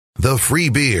The Free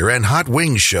Beer and Hot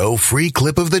Wings Show free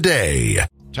clip of the day.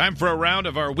 Time for a round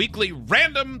of our weekly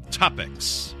random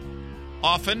topics.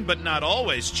 Often, but not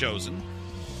always chosen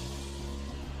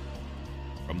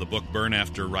from the book Burn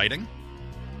After Writing.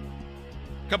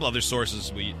 A couple other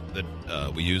sources we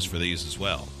use for these as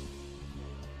well.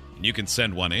 And you can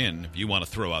send one in if you want to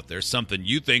throw out there something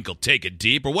you think will take it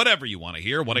deep or whatever you want to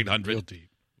hear.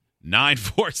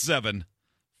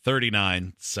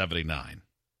 1-800-947-3979.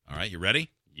 All right, you ready?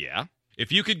 Yeah.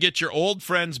 If you could get your old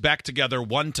friends back together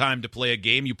one time to play a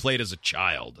game you played as a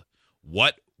child,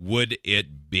 what would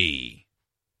it be?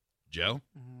 Joe?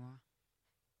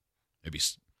 Maybe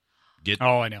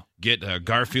I know. Get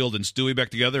Garfield and Stewie back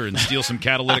together and steal some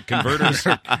catalytic converters.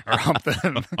 Or hump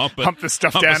the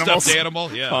stuffed animals. Stuffed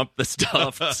animal, yeah. Hump the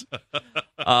stuffed.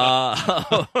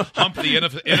 Hump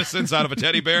the innocence out of a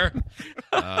teddy bear.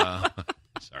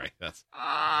 Sorry, that's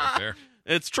fair.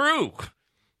 It's true.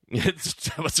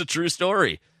 It's a true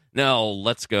story. No,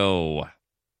 let's go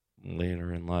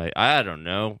later in life. I don't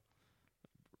know.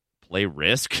 Play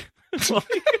Risk.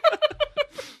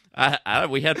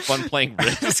 We had fun playing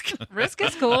Risk. Risk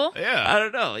is cool. Yeah. I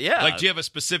don't know. Yeah. Like, do you have a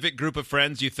specific group of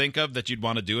friends you think of that you'd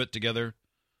want to do it together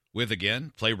with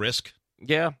again? Play Risk?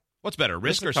 Yeah. What's better,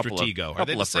 Risk or Stratego? Are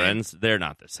they the same? Friends. They're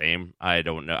not the same. I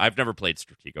don't know. I've never played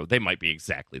Stratego. They might be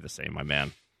exactly the same, my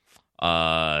man.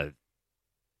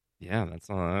 Yeah, that's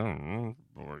all. I don't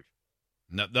know.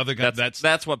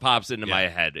 That's what pops into my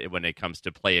head when it comes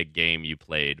to play a game you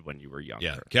played when you were younger.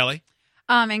 Yeah, Kelly?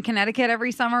 In Connecticut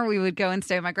every summer, we would go and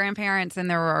stay with my grandparents,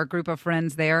 and there were a group of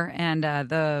friends there, and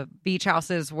the beach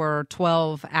houses were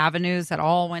 12 avenues that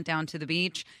all went down to the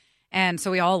beach. And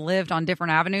so we all lived on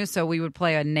different avenues, so we would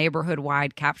play a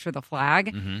neighborhood-wide capture the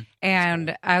flag. Mm-hmm.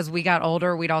 And as we got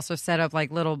older, we'd also set up like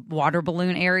little water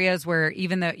balloon areas where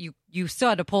even though you still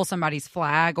had to pull somebody's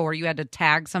flag or you had to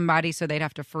tag somebody so they'd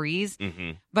have to freeze,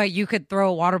 but you could throw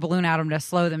a water balloon at them to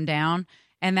slow them down.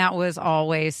 And that was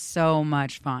always so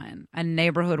much fun. A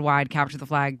neighborhood-wide capture the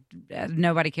flag.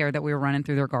 Nobody cared that we were running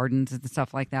through their gardens and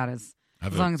stuff like that. As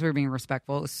long as we were being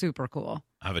respectful, it was super cool.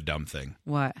 I have a dumb thing.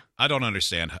 What? I don't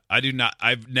understand.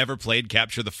 I've never played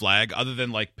capture the flag other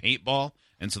than like paintball.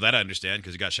 And so that I understand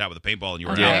because you got shot with a paintball and you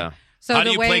were out. So how do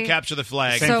you play capture the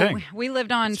flag? Same thing. We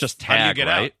lived on... It's just tag, how do you get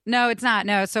right? out? No, it's not.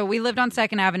 No. So we lived on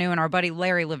 2nd Avenue and our buddy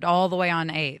Larry lived all the way on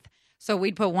 8th. So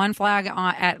we'd put one flag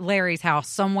at Larry's house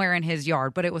somewhere in his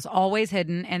yard, but it was always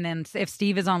hidden. And then if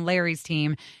Steve is on Larry's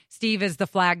team, Steve is the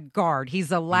flag guard. He's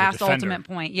the last ultimate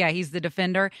point. Yeah, he's the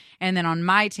defender. And then on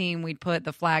my team, we'd put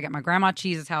the flag at my grandma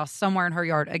Cheese's house somewhere in her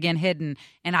yard, again hidden,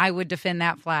 and I would defend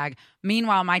that flag.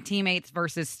 Meanwhile, my teammates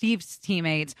versus Steve's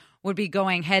teammates would be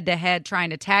going head-to-head trying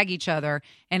to tag each other.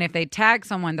 And if they tag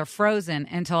someone, they're frozen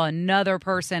until another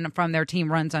person from their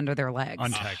team runs under their legs.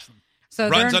 Untags them. So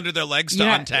runs under their legs to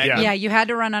untag them? Yeah, you had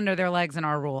to run under their legs in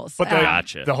our rules. But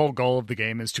the whole goal of the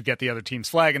game is to get the other team's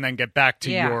flag and then get back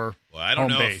to your home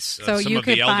base. So some you of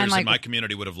could the elders find, in my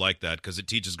community would have liked that because it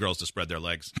teaches girls to spread their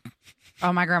legs.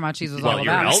 Oh, my grandma Cheese was all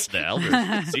about it. The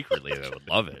elders secretly they would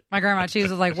love it. My grandma Cheese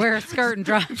was like, wear a skirt and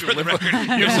drop. For the record,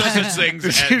 there's no such things.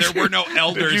 There were no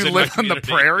elders Did you in live my on the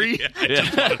community.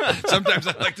 prairie? Sometimes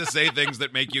I like to say things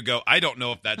that make you go, I don't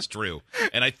know if that's true.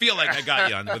 And I feel like I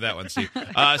got you on with that one, Steve.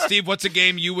 Steve, what's a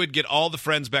game you would get all the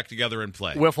friends back together and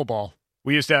play? Wiffle ball.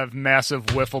 We used to have massive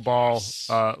wiffle ball,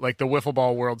 like the Wiffle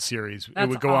Ball World Series. That's it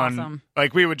would go awesome. on,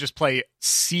 like we would just play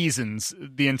seasons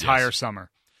the entire summer.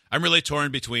 I'm really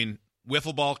torn between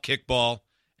wiffle ball, kickball,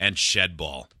 and shed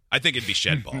ball. I think it'd be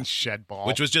shed ball. Shed ball.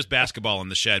 Which was just basketball in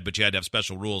the shed, but you had to have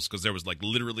special rules because there was like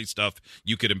literally stuff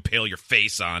you could impale your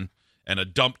face on and a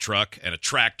dump truck and a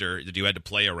tractor that you had to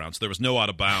play around. So there was no out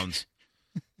of bounds.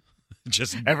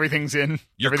 Just everything's in.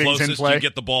 You're everything's closest, in play. you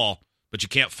get the ball, but you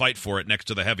can't fight for it next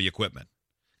to the heavy equipment.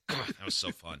 God, that was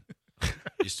so fun.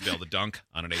 Used to be able to dunk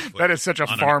on an 8-foot. That is such a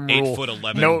farm rule.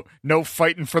 8'11". No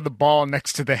fighting for the ball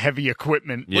next to the heavy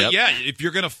equipment. Well, yeah, if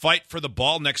you're going to fight for the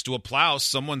ball next to a plow,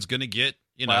 someone's going to get,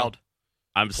 plowed.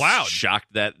 I'm plowed.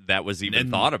 Shocked that was even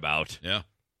thought about. Yeah.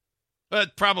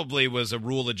 But probably was a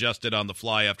rule adjusted on the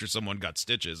fly after someone got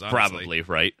stitches, honestly. Probably,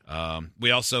 right.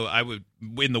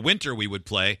 In the winter we would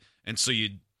play, and so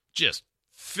you'd just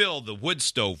fill the wood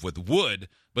stove with wood,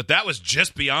 but that was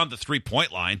just beyond the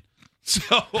 3-point line.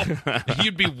 So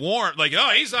you'd be warm, like,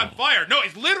 oh, he's on fire. No,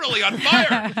 he's literally on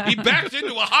fire. He backed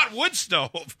into a hot wood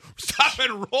stove. Stop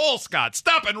and roll, Scott.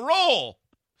 Stop and roll.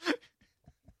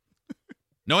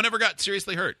 No one ever got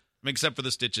seriously hurt, except for the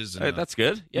stitches. And, that's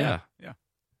good. Yeah.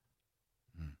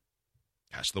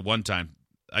 Gosh, the one time,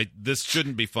 this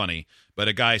shouldn't be funny, but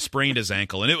a guy sprained his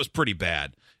ankle, and it was pretty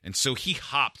bad. And so he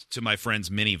hopped to my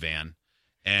friend's minivan,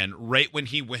 and right when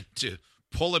he went to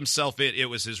pull himself in. It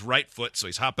was his right foot, so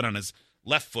he's hopping on his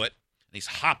left foot, and he's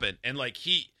hopping, and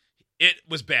it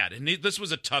was bad. And this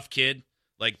was a tough kid,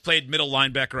 like played middle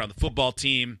linebacker on the football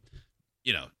team,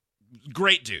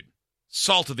 great dude,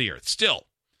 salt of the earth, still.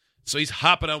 So he's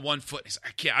hopping on one foot. He's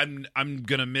like, I can't. I'm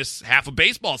gonna miss half a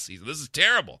baseball season. This is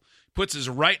terrible. Puts his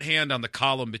right hand on the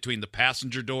column between the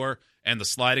passenger door and the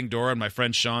sliding door on my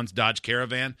friend Sean's Dodge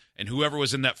Caravan, and whoever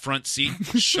was in that front seat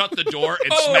shut the door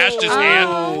and smashed his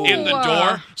hand in the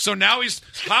door. So now he's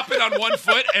hopping on one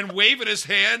foot and waving his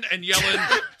hand and yelling,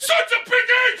 "Sons of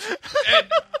bitches!"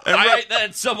 And right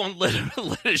then, someone lit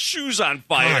his shoes on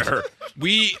fire.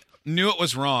 We knew it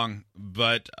was wrong,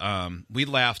 but we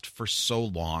laughed for so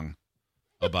long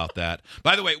about that.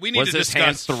 By the way, we need to discuss. Was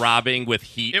his hand throbbing with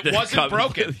heat? It wasn't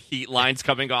broken. Heat lines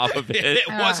coming off of it. It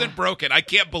wasn't broken. I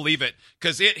can't believe it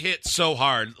because it hit so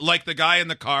hard. Like the guy in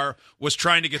the car was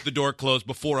trying to get the door closed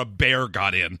before a bear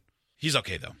got in. He's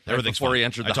okay, though. Everything's before fine. he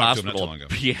entered I the talked to him not hospital, too long ago. a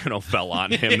piano fell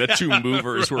on him. The two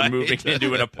movers were moving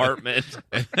into an apartment.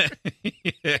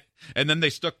 And then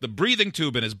they stuck the breathing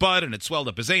tube in his butt, and it swelled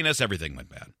up his anus. Everything went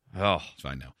bad. Oh, it's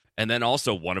fine now. And then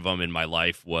also one of them in my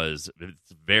life was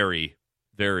very,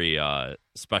 very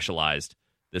specialized.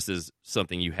 This is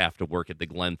something you have to work at the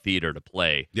Glen Theater to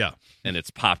play. Yeah. And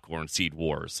it's Popcorn Seed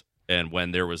Wars. And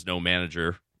when there was no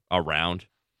manager around,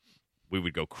 we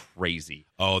would go crazy.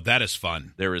 Oh, that is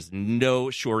fun. There is no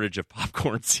shortage of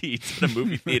popcorn seeds in a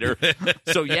movie theater.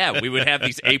 So, yeah, we would have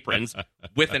these aprons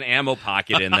with an ammo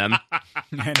pocket in them.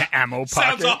 An ammo pocket?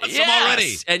 Sounds awesome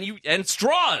yes! already. And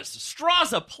straws.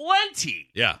 Straws aplenty.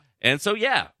 Yeah. And so,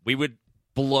 yeah, we would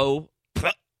blow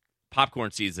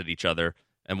popcorn seeds at each other.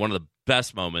 And one of the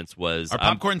best moments was... Are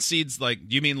popcorn seeds like...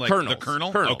 You mean like kernels, the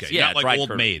kernel? Kernels, okay, yeah, not like dried Old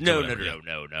kernels. Maids.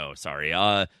 No. Sorry.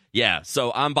 Yeah,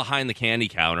 so I'm behind the candy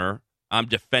counter. I'm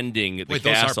defending the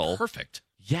castle. Those are perfect.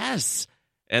 Yes.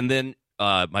 And then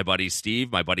my buddy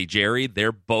Steve, my buddy Jerry,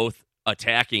 they're both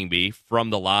attacking me from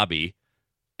the lobby.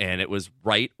 And it was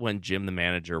right when Jim, the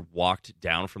manager, walked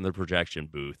down from the projection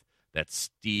booth that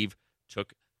Steve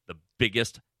took the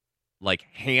biggest,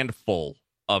 handful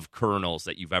of kernels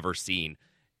that you've ever seen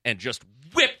and just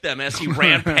whipped them as he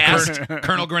ran past.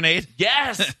 Kernel grenade?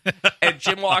 Yes. And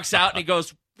Jim walks out and he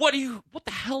goes, what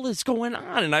the hell is going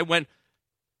on? And I went,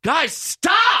 guys,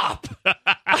 stop!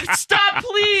 Stop,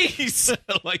 please!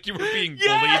 Like you were being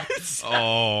yes!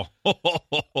 bullied.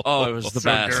 Oh, it was the so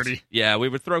best. Dirty. Yeah, we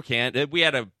would throw candy. We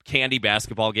had a candy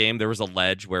basketball game. There was a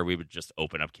ledge where we would just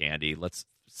open up candy. Let's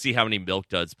see how many Milk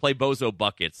Duds. Play Bozo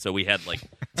Buckets. So we had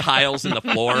tiles in the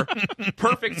floor,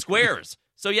 perfect squares.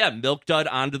 So yeah, Milk Dud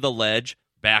onto the ledge,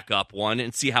 back up one,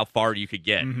 and see how far you could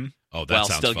get. Mm-hmm. Oh, that while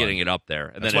sounds still fun. getting it up there.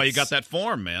 And That's why you got that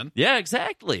form, man. Yeah,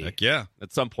 exactly. Heck yeah.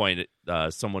 At some point,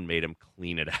 someone made him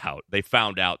clean it out. They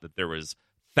found out that there was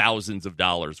thousands of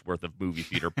dollars worth of movie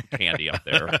theater candy up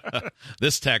there.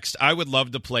 This text, I would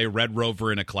love to play Red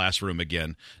Rover in a classroom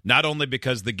again, not only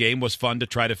because the game was fun to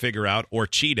try to figure out or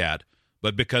cheat at,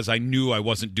 but because I knew I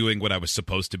wasn't doing what I was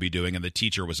supposed to be doing and the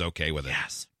teacher was okay with it.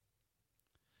 Yes.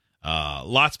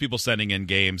 Lots of people sending in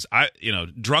games.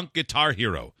 Drunk Guitar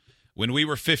Hero. When we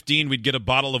were 15, we'd get a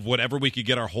bottle of whatever we could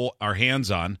get our hands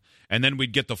on, and then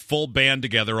we'd get the full band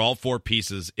together, all 4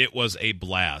 pieces. It was a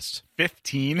blast.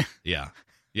 15? Yeah.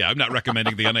 Yeah, I'm not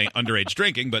recommending the underage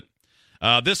drinking, but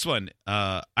this one,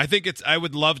 I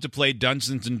would love to play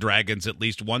Dungeons & Dragons at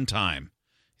least one time.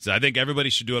 So I think everybody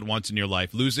should do it once in your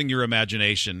life. Losing your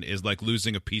imagination is like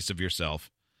losing a piece of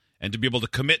yourself, and to be able to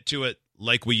commit to it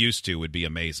like we used to would be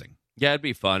amazing. Yeah, it'd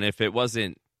be fun if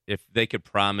they could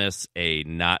promise a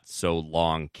not so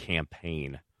long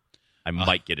campaign. I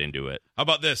might get into it. How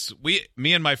about this?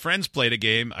 Me and my friends played a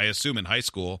game, I assume in high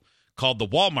school, called the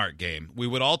Walmart game. We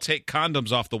would all take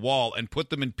condoms off the wall and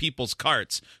put them in people's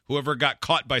carts. Whoever got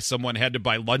caught by someone had to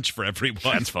buy lunch for everyone.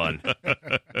 That's fun.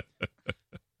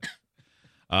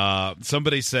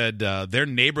 Somebody said their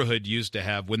neighborhood used to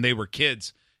have, when they were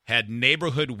kids, had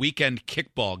neighborhood weekend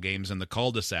kickball games in the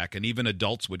cul-de-sac, and even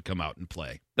adults would come out and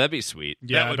play. That'd be sweet.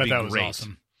 Yeah, that would I bet be that was great.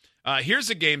 awesome. Here's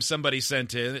a game somebody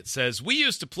sent in. It says, we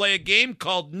used to play a game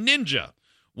called Ninja.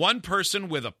 One person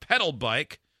with a pedal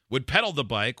bike would pedal the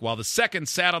bike while the second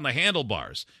sat on the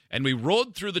handlebars, and we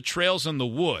rode through the trails in the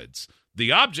woods.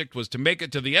 The object was to make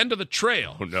it to the end of the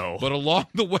trail. Oh, no. But along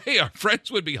the way, our friends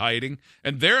would be hiding,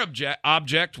 and their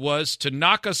object was to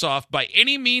knock us off by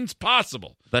any means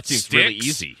possible. That seems Sticks, really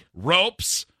easy.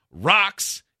 Ropes,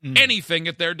 rocks, anything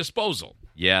at their disposal.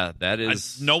 Yeah, that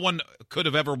is... No one could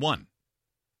have ever won.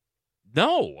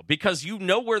 No, because you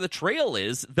know where the trail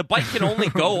is. The bike can only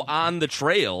go on the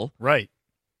trail. Right.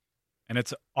 And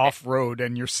it's off-road,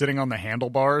 and you're sitting on the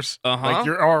handlebars. Uh-huh. Like,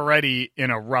 you're already in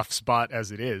a rough spot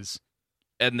as it is.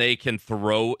 and they can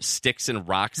throw sticks and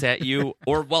rocks at you,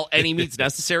 or any means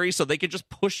necessary, so they can just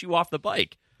push you off the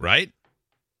bike. Right?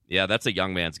 Yeah, that's a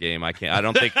young man's game. I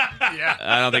don't think we'll be Yeah,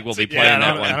 playing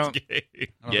that one. I don't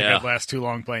think I'd last too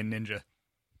long playing Ninja.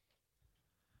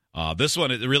 This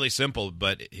one is really simple,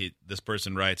 but this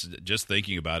person writes, just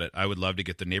thinking about it, I would love to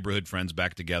get the neighborhood friends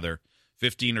back together,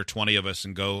 15 or 20 of us,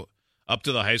 and go up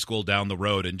to the high school down the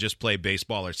road and just play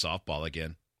baseball or softball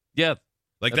again. Yeah.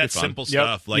 Like That'd that be fun. simple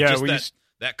stuff. Like Yeah, just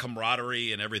that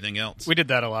camaraderie and everything else. We did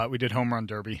that a lot. We did home run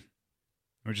derby.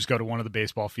 We just go to one of the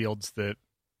baseball fields that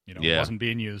wasn't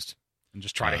being used and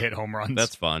just try to hit home runs.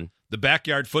 That's fun. The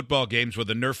backyard football games with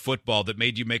a Nerf football that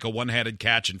made you make a one-handed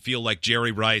catch and feel like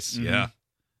Jerry Rice. Mm-hmm.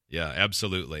 Yeah,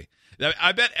 absolutely.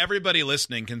 I bet everybody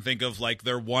listening can think of like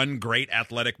their one great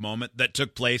athletic moment that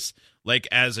took place like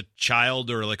as a child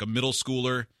or like a middle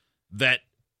schooler that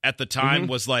at the time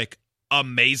was like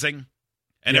amazing.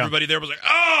 And everybody there was like,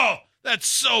 oh, that's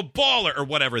so baller, or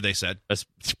whatever they said. That's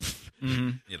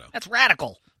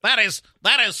radical. That is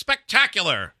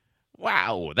spectacular.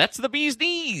 Wow, that's the bee's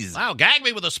knees. Wow, gag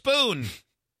me with a spoon.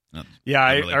 Yeah,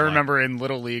 I really remember in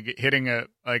Little League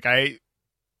I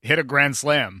hit a grand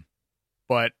slam,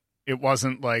 but it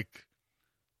wasn't like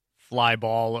fly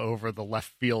ball over the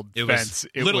left field fence.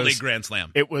 It was Little League grand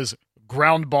slam. It was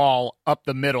ground ball up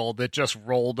the middle that just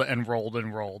rolled and rolled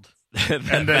and rolled.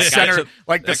 And the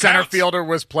center fielder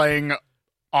was playing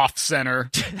off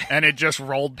center, and it just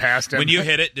rolled past him. When you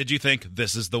hit it, did you think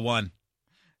this is the one?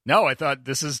 No, I thought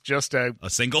this is just a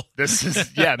single. This is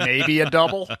maybe a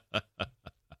double.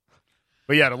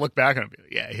 But yeah, to look back on it,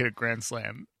 I hit a grand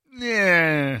slam.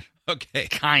 Yeah. Okay.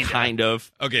 Kind of.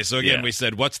 Okay, so again, we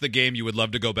said, what's the game you would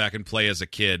love to go back and play as a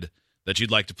kid that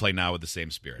you'd like to play now with the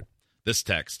same spirit? This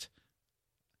text.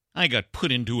 I got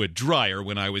put into a dryer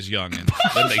when I was young, and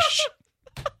then they...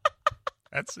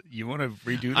 You want to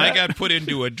redo that? I got put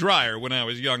into a dryer when I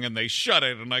was young, and they shut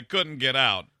it, and I couldn't get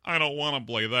out. I don't want to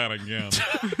play that again.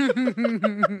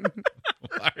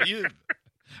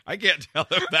 I can't tell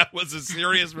if that was a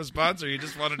serious response or you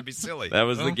just wanted to be silly. That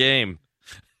was the game.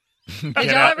 Did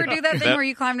y'all ever do that thing where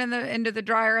you climbed into the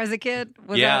dryer as a kid?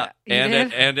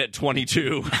 And at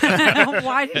 22.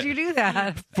 Why did you do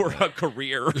that? For a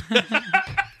career.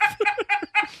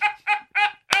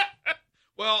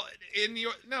 Well, don't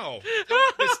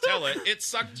mistell it. It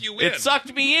sucked you in. It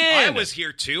sucked me in. I was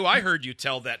here too. I heard you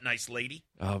tell that nice lady.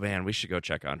 Oh man, we should go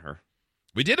check on her.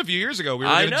 We did a few years ago. We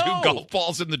were going to do golf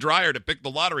balls in the dryer to pick the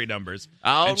lottery numbers.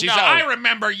 Oh, and she said, I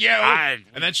remember you. And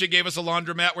then she gave us a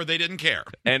laundromat where they didn't care.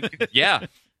 And yeah.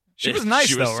 She was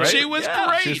nice, though, right? She was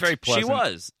great. She was very pleasant. She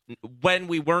was. When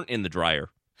we weren't in the dryer.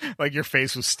 Like your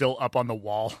face was still up on the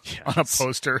wall on a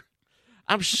poster.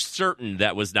 I'm certain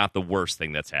that was not the worst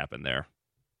thing that's happened there.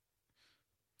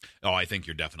 Oh, I think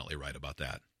you're definitely right about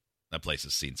that. That place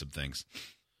has seen some things.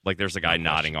 Like there's a guy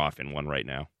nodding off in one right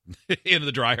now. In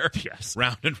the dryer? Yes.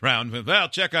 Round and round. Well,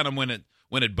 check on him when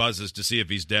it buzzes to see if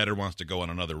he's dead or wants to go on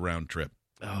another round trip.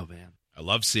 Oh, man. I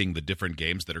love seeing the different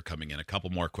games that are coming in. A couple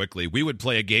more quickly. We would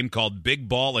play a game called Big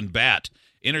Ball and Bat.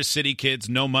 Inner city kids,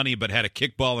 no money, but had a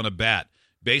kickball and a bat.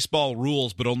 Baseball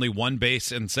rules, but only one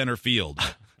base and center field.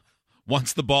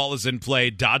 Once the ball is in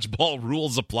play, dodgeball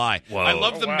rules apply. Whoa. I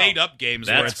love the made-up games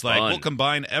where it's fun. like, we'll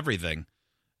combine everything.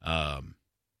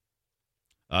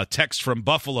 Text from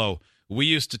Buffalo. We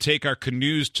used to take our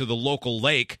canoes to the local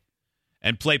lake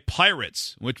and play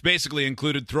pirates, which basically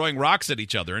included throwing rocks at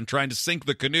each other and trying to sink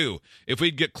the canoe. If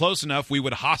we'd get close enough, we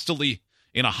would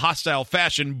in a hostile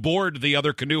fashion, board the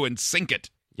other canoe and sink it.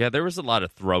 Yeah, there was a lot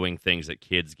of throwing things at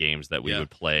kids' games that we would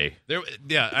play.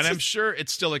 And I'm sure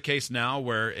it's still a case now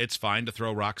where it's fine to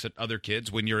throw rocks at other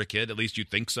kids when you're a kid. At least you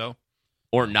think so.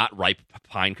 Or not ripe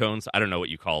pine cones. I don't know what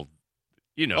you call,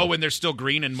 Oh, when they're still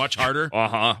green and much harder?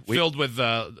 Uh-huh. Filled with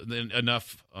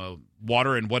enough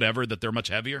water and whatever that they're much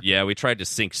heavier? Yeah, we tried to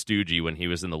sink Stoogie when he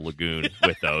was in the lagoon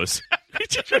with those. We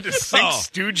tried to sink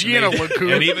Stoogie in a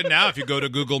lagoon. And even now, if you go to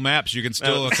Google Maps, you can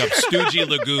still look up Stoogie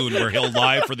Lagoon, where he'll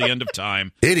lie for the end of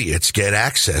time. Idiots get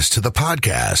access to the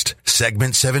podcast,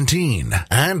 segment 17,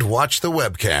 and watch the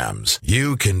webcams.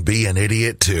 You can be an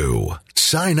idiot, too.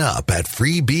 Sign up at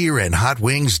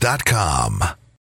freebeerandhotwings.com.